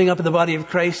 for the building up of the body of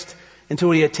Christ, until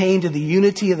we attain to the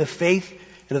unity of the faith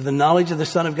and of the knowledge of the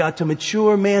Son of God, to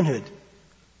mature manhood,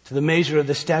 to the measure of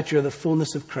the stature of the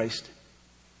fullness of Christ,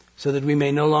 so that we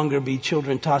may no longer be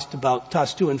children tossed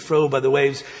to and fro by the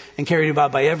waves and carried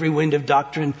about by every wind of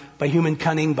doctrine, by human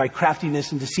cunning, by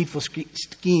craftiness and deceitful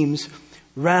schemes.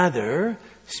 Rather,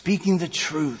 speaking the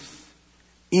truth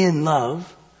in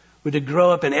love, we're to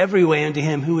grow up in every way into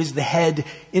him who is the head,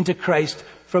 into Christ,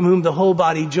 from whom the whole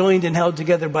body, joined and held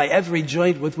together by every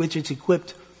joint with which it's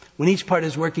equipped, when each part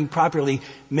is working properly,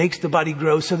 makes the body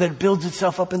grow so that it builds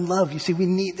itself up in love. You see, we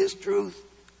need this truth.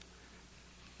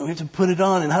 And we have to put it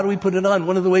on. And how do we put it on?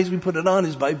 One of the ways we put it on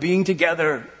is by being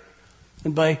together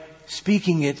and by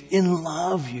speaking it in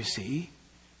love, you see,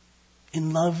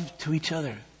 in love to each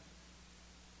other.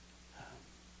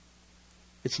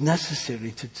 It's necessary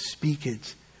to speak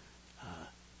it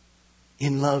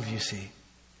in love, you see.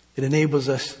 It enables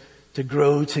us to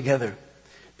grow together.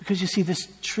 Because you see, this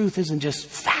truth isn't just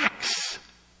facts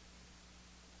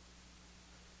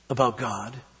about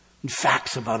God and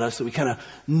facts about us that we kind of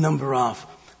number off.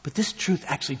 But this truth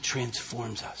actually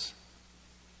transforms us.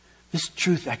 This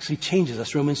truth actually changes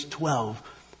us. Romans 12,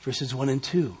 verses 1 and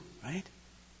 2, right?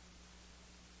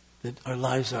 That our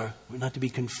lives we're not to be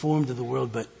conformed to the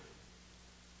world, but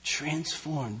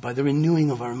transformed by the renewing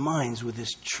of our minds with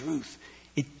this truth.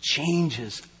 It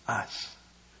changes us.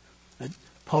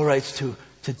 Paul writes to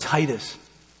Titus,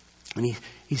 and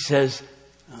he says,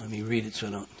 let me read it so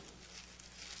I don't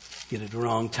get it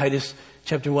wrong. Titus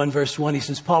chapter 1, verse 1, he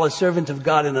says, Paul, a servant of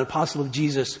God and an apostle of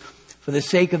Jesus, for the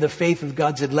sake of the faith of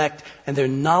God's elect and their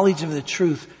knowledge of the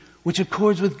truth, which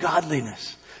accords with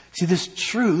godliness. See, this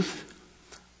truth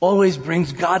always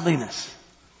brings godliness.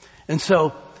 And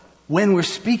so, when we're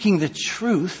speaking the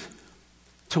truth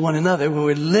to one another, when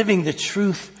we're living the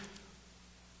truth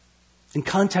in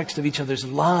context of each other's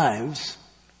lives,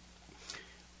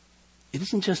 it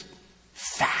isn't just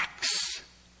facts,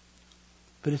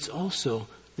 but it's also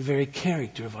the very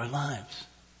character of our lives.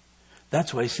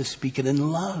 That's why he says speak it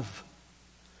in love.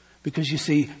 Because you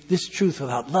see, this truth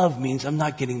without love means I'm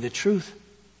not getting the truth.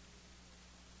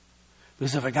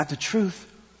 Because if I got the truth,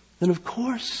 then of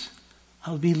course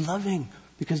I'll be loving.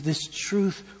 Because this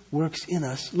truth works in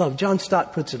us. Love. John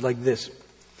Stott puts it like this.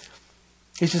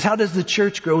 He says, how does the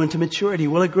church grow into maturity?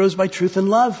 Well, it grows by truth and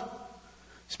love.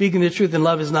 Speaking the truth in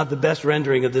love is not the best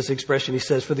rendering of this expression, he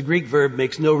says, for the Greek verb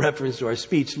makes no reference to our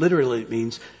speech. Literally, it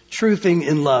means truthing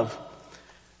in love.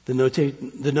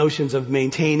 The notions of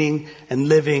maintaining and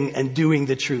living and doing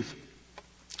the truth.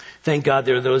 Thank God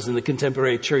there are those in the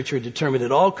contemporary church who are determined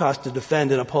at all costs to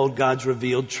defend and uphold God's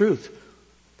revealed truth.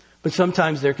 But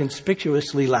sometimes they're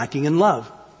conspicuously lacking in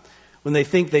love. When they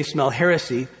think they smell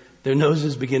heresy, their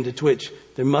noses begin to twitch,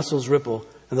 their muscles ripple,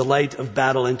 and the light of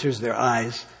battle enters their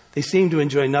eyes. They seem to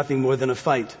enjoy nothing more than a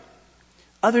fight.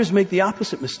 Others make the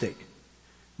opposite mistake.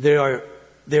 They are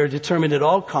determined at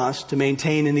all costs to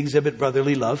maintain and exhibit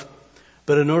brotherly love,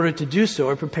 but in order to do so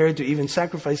are prepared to even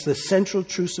sacrifice the central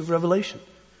truths of revelation.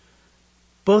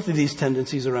 Both of these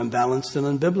tendencies are unbalanced and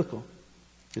unbiblical.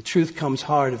 The truth comes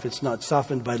hard if it's not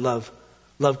softened by love.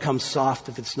 Love comes soft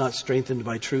if it's not strengthened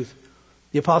by truth.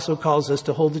 The apostle calls us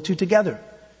to hold the two together.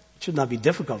 It should not be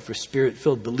difficult for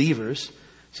spirit-filled believers,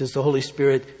 since the Holy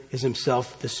Spirit is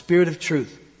himself the Spirit of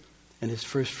truth, and his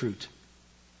first fruit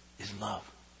is love.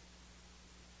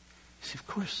 See, of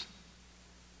course,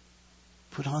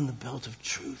 put on the belt of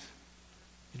truth.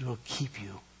 It will keep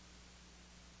you.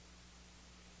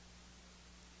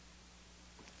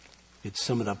 You'd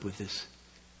sum it up with this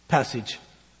passage.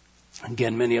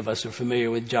 Again, many of us are familiar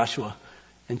with Joshua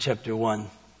in chapter 1,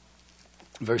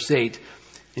 verse 8.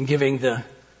 In giving the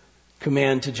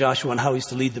command to Joshua on how he's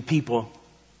to lead the people,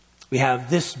 we have,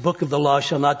 this book of the law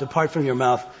shall not depart from your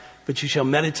mouth, but you shall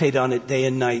meditate on it day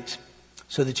and night,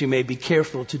 so that you may be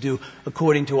careful to do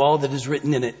according to all that is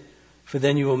written in it. For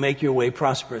then you will make your way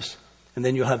prosperous, and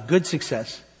then you'll have good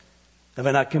success. Have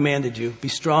I not commanded you? Be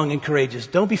strong and courageous.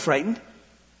 Don't be frightened.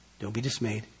 Don't be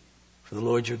dismayed. For the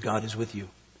Lord your God is with you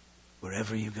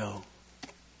wherever you go.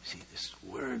 See, this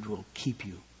word will keep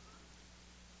you.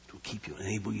 It will keep you,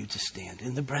 enable you to stand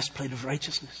in the breastplate of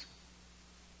righteousness.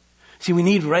 See, we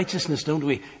need righteousness, don't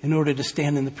we, in order to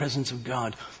stand in the presence of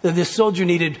God. This soldier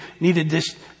needed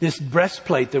this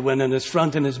breastplate that went on his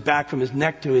front and his back, from his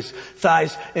neck to his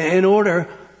thighs, in order,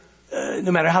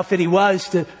 no matter how fit he was,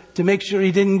 to make sure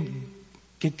he didn't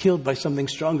get killed by something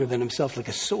stronger than himself, like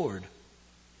a sword,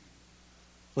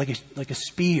 like a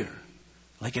spear,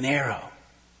 like an arrow,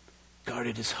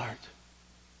 guarded his heart.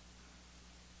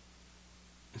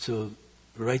 And so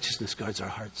righteousness guards our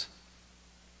hearts.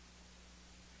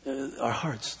 Our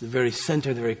hearts, the very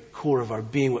center, the very core of our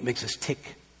being, what makes us tick.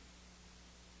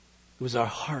 It was our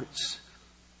hearts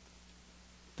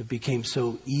that became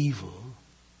so evil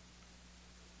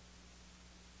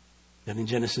that in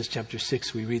Genesis chapter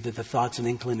 6 we read that the thoughts and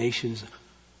inclinations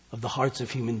of the hearts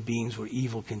of human beings were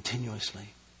evil continuously.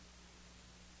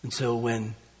 And so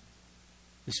when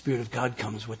the Spirit of God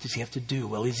comes, what does he have to do?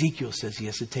 Well, Ezekiel says he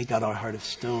has to take out our heart of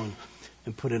stone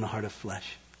and put in a heart of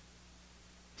flesh.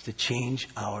 To change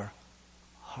our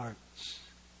hearts.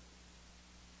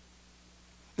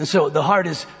 And so the heart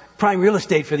is prime real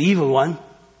estate for the evil one.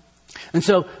 And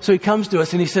so he comes to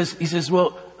us and he says,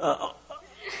 well,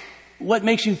 what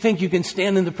makes you think you can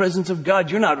stand in the presence of God?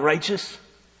 You're not righteous.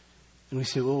 And we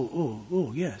say,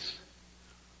 oh, yes.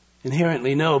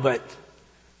 Inherently, no, but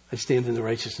I stand in the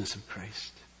righteousness of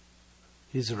Christ.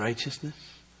 His righteousness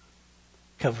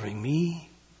covering me,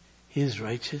 His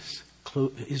righteousness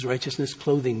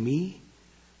clothing me.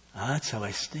 That's how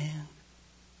I stand.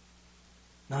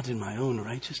 Not in my own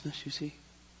righteousness, you see.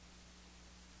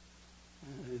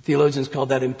 Theologians call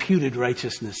that imputed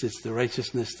righteousness. It's the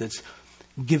righteousness that's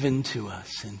given to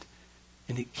us, and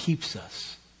it keeps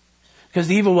us. Because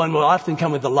the evil one will often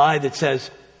come with a lie that says,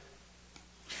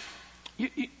 you're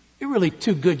really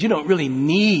too good. You don't really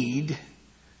need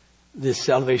this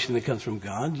salvation that comes from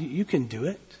God. You can do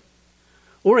it.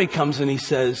 Or he comes and he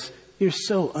says, you're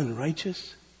so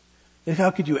unrighteous that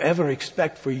how could you ever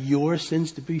expect for your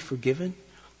sins to be forgiven?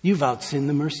 You've outsinned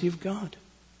the mercy of God.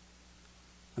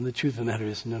 And the truth of the matter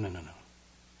is, no.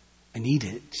 I need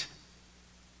it.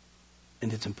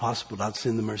 And it's impossible to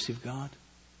outsin the mercy of God.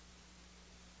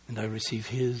 And I receive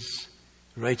His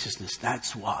righteousness.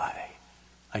 That's why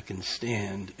I can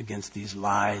stand against these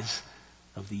lies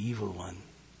of the evil one.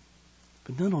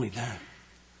 But not only that,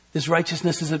 this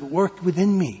righteousness is at work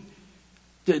within me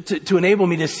to enable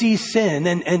me to see sin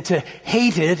and to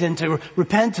hate it and to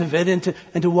repent of it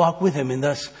and to walk with Him. And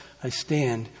thus I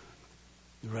stand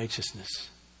in the righteousness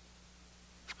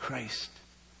of Christ,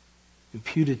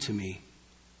 imputed to me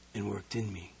and worked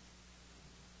in me.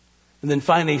 And then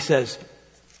finally he says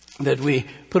that we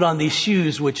put on these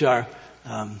shoes which are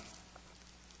our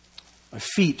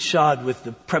feet shod with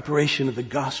the preparation of the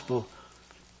gospel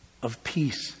of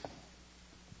peace.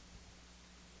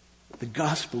 The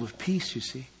gospel of peace, you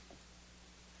see.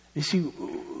 You see,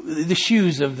 the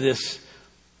shoes of this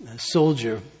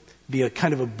soldier be a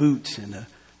kind of a boot and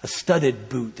a studded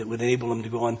boot that would enable him to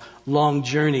go on long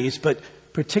journeys, but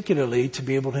particularly to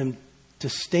be able to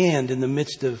stand in the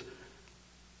midst of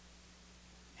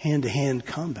hand-to-hand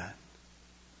combat,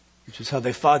 which is how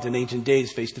they fought in ancient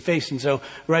days, face to face. And so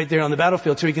right there on the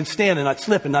battlefield, so he can stand and not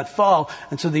slip and not fall.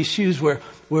 And so these shoes were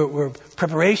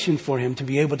preparation for him to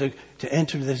be able to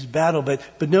enter this battle.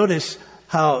 But notice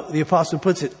how the apostle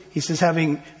puts it. He says,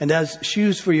 and as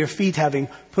shoes for your feet, having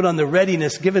put on the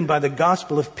readiness given by the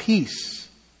gospel of peace.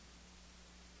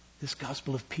 This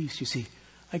gospel of peace, you see,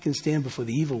 I can stand before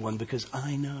the evil one because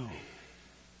I know,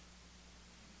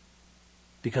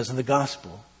 because of the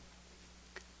gospel,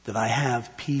 that I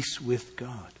have peace with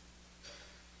God.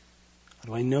 How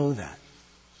do I know that?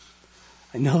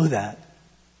 I know that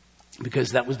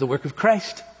because that was the work of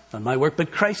Christ. Not my work,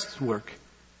 but Christ's work.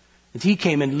 And He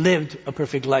came and lived a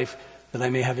perfect life that I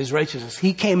may have His righteousness.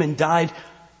 He came and died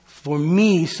for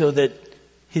me so that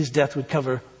His death would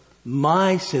cover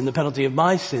my sin, the penalty of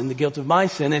my sin, the guilt of my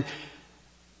sin. And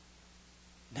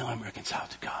now I'm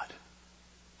reconciled to God.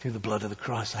 Through the blood of the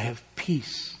cross, I have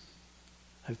peace.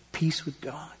 I have peace with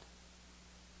God.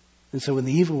 And so when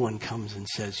the evil one comes and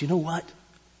says, you know what?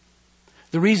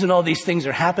 The reason all these things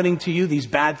are happening to you, these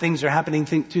bad things are happening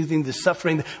to you, the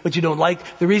suffering, what you don't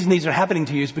like, the reason these are happening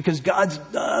to you is because God's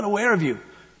not aware of you.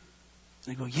 And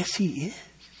I go, yes, He is.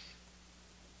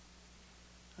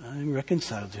 I'm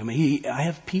reconciled to Him. I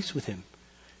have peace with Him.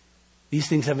 These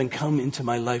things haven't come into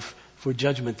my life for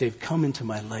judgment. They've come into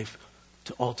my life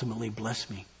to ultimately bless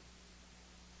me.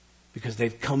 Because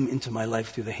they've come into my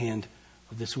life through the hand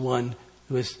of this one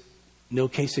who has no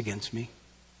case against me,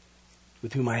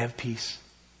 with whom I have peace.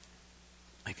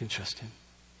 I can trust Him.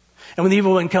 And when the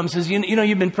evil one comes and says, you know,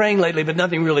 you've been praying lately, but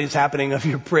nothing really is happening of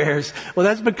your prayers. Well,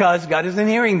 that's because God isn't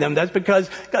hearing them. That's because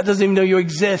God doesn't even know you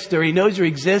exist, or He knows you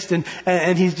exist,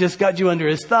 and He's just got you under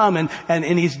His thumb, and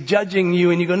He's judging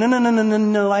you, and you go,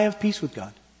 no, I have peace with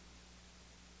God.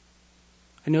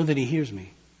 I know that He hears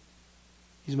me.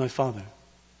 He's my Father.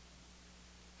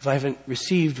 If I haven't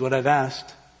received what I've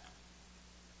asked,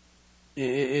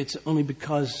 it's only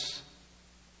because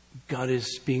God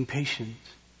is being patient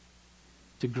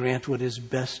to grant what is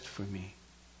best for me.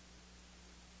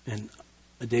 And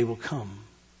a day will come,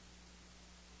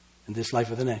 in this life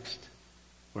or the next,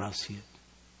 where I'll see it.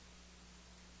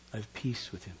 I have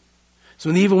peace with Him. So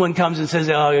when the evil one comes and says,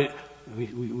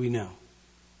 we know.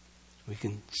 We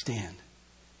can stand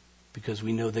because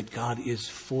we know that God is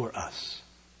for us.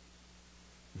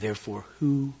 Therefore,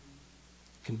 who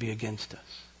can be against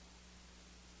us?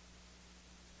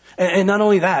 And not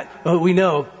only that, but we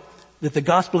know that the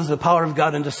gospel is the power of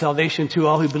God unto salvation to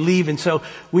all who believe. And so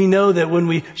we know that when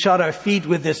we shod our feet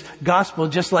with this gospel,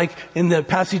 just like in the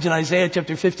passage in Isaiah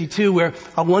chapter 52, where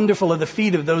how wonderful are the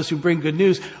feet of those who bring good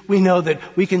news, we know that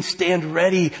we can stand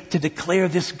ready to declare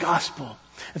this gospel.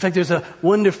 In fact, there's a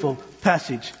wonderful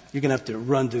passage. You're going to have to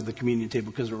run to the communion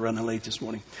table because we're running late this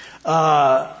morning.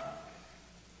 And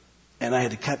I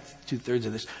had to cut 2/3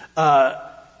 of this.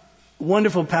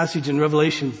 Wonderful passage in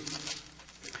Revelation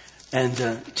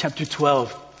and chapter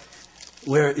 12,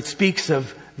 where it speaks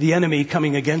of the enemy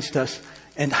coming against us.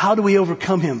 And how do we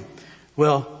overcome him?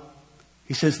 Well,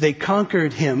 he says they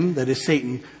conquered him, that is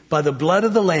Satan, by the blood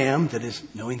of the Lamb, that is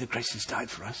knowing that Christ has died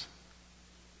for us,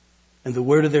 and the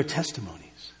word of their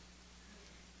testimonies,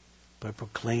 by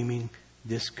proclaiming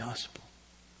this gospel.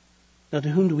 Now, to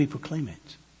whom do we proclaim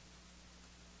it?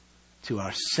 To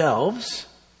ourselves.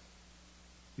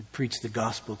 We preach the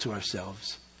gospel to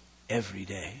ourselves every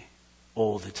day,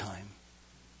 all the time,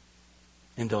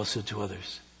 and also to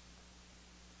others.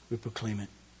 We proclaim it.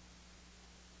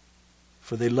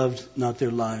 For they loved not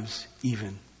their lives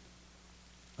even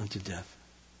unto death.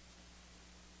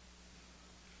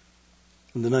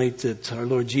 On the night that our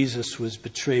Lord Jesus was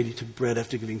betrayed, he took bread.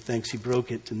 After giving thanks, he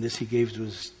broke it, and this he gave to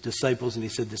his disciples, and he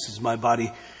said, "This is my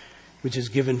body, which is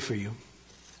given for you."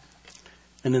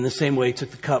 And in the same way, he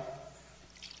took the cup.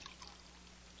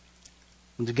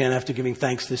 And again, after giving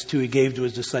thanks, this too he gave to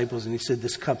his disciples, and he said,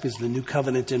 "This cup is the new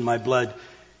covenant in my blood,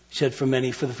 shed for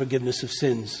many for the forgiveness of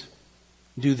sins.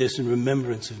 Do this in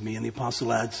remembrance of me." And the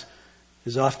apostle adds,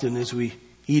 as often as we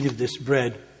eat of this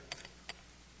bread,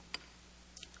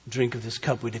 drink of this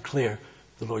cup, we declare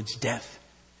the Lord's death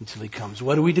until he comes.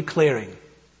 What are we declaring?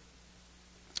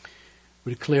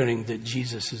 We're declaring that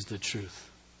Jesus is the truth.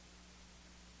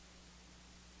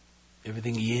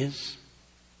 Everything he is,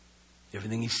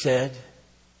 everything he said,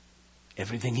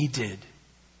 everything he did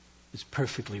is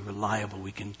perfectly reliable.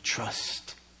 We can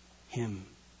trust him.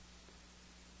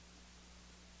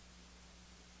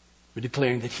 We're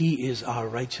declaring that he is our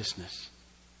righteousness,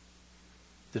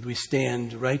 that we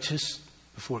stand righteous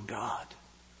before God,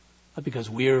 not because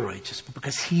we're righteous, but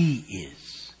because he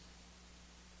is.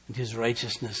 And his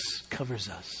righteousness covers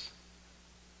us.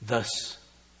 Thus,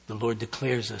 the Lord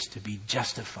declares us to be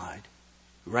justified,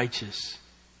 righteous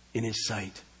in his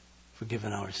sight,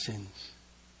 forgiven our sins.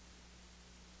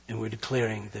 And we're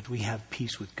declaring that we have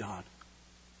peace with God.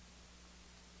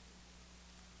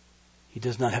 He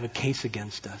does not have a case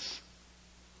against us.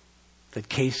 That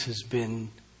case has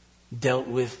been dealt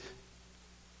with.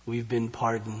 We've been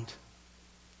pardoned.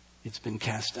 It's been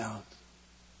cast out.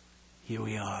 Here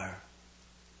we are.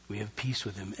 We have peace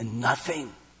with him. And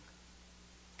nothing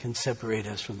can separate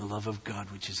us from the love of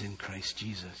God which is in Christ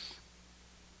Jesus.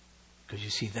 Because you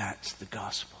see, that's the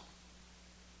gospel.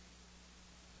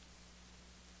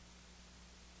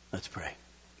 Let's pray.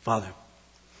 Father,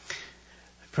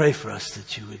 I pray for us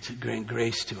that you would grant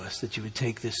grace to us, that you would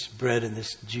take this bread and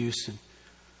this juice and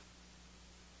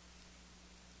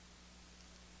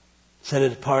set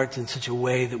it apart in such a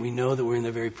way that we know that we're in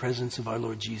the very presence of our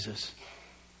Lord Jesus.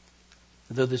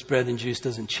 Though this bread and juice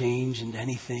doesn't change into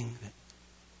anything, that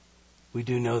we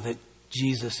do know that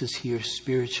Jesus is here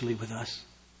spiritually with us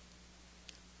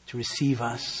to receive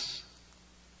us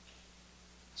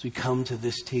as we come to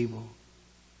this table.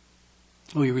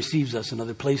 Oh, he receives us in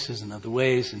other places, in other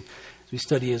ways. And as we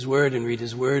study his word and read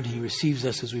his word, he receives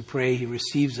us as we pray. He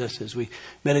receives us as we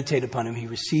meditate upon him. He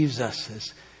receives us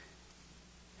as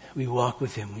we walk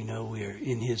with him. We know we are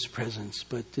in his presence.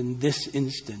 But in this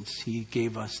instance, he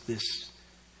gave us this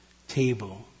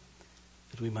table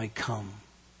that we might come.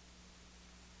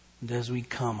 And as we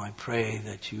come, I pray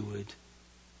that you would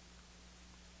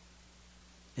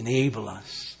enable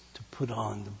us to put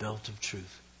on the belt of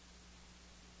truth,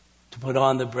 to put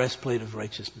on the breastplate of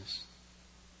righteousness,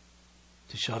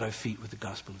 to shod our feet with the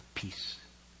gospel of peace,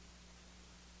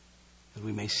 that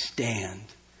we may stand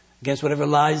against whatever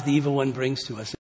lies the evil one brings to us.